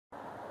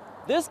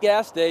This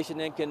gas station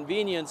and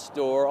convenience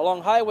store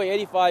along Highway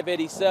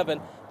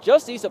 8587,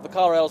 just east of the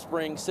Colorado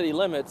Springs city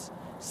limits,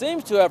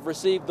 seems to have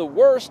received the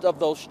worst of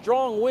those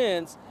strong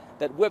winds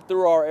that whipped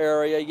through our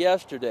area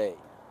yesterday.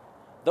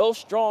 Those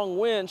strong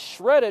winds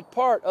shredded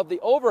part of the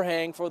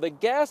overhang for the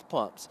gas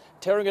pumps,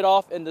 tearing it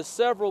off into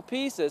several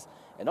pieces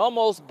and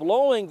almost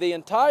blowing the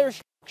entire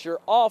structure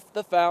off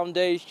the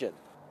foundation.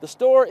 The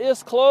store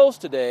is closed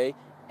today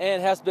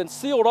and has been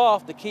sealed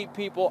off to keep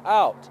people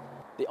out.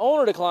 The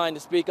owner declined to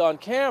speak on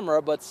camera,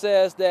 but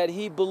says that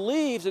he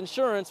believes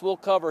insurance will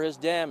cover his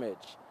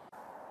damage.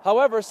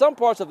 However, some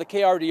parts of the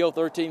KRDO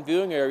 13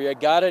 viewing area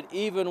got it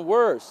even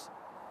worse.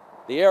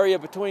 The area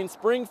between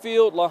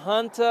Springfield, La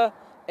Junta,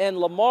 and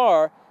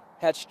Lamar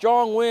had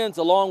strong winds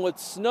along with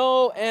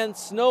snow and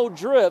snow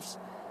drifts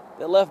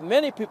that left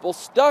many people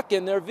stuck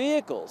in their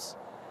vehicles.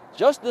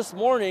 Just this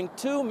morning,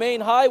 two main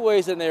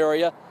highways in the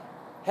area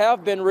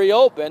have been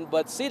reopened,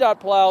 but CDOT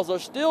plows are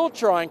still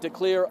trying to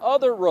clear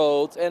other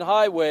roads and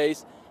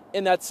highways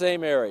in that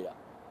same area.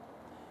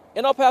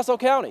 In El Paso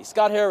County,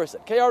 Scott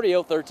Harrison,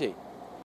 KRDO 13.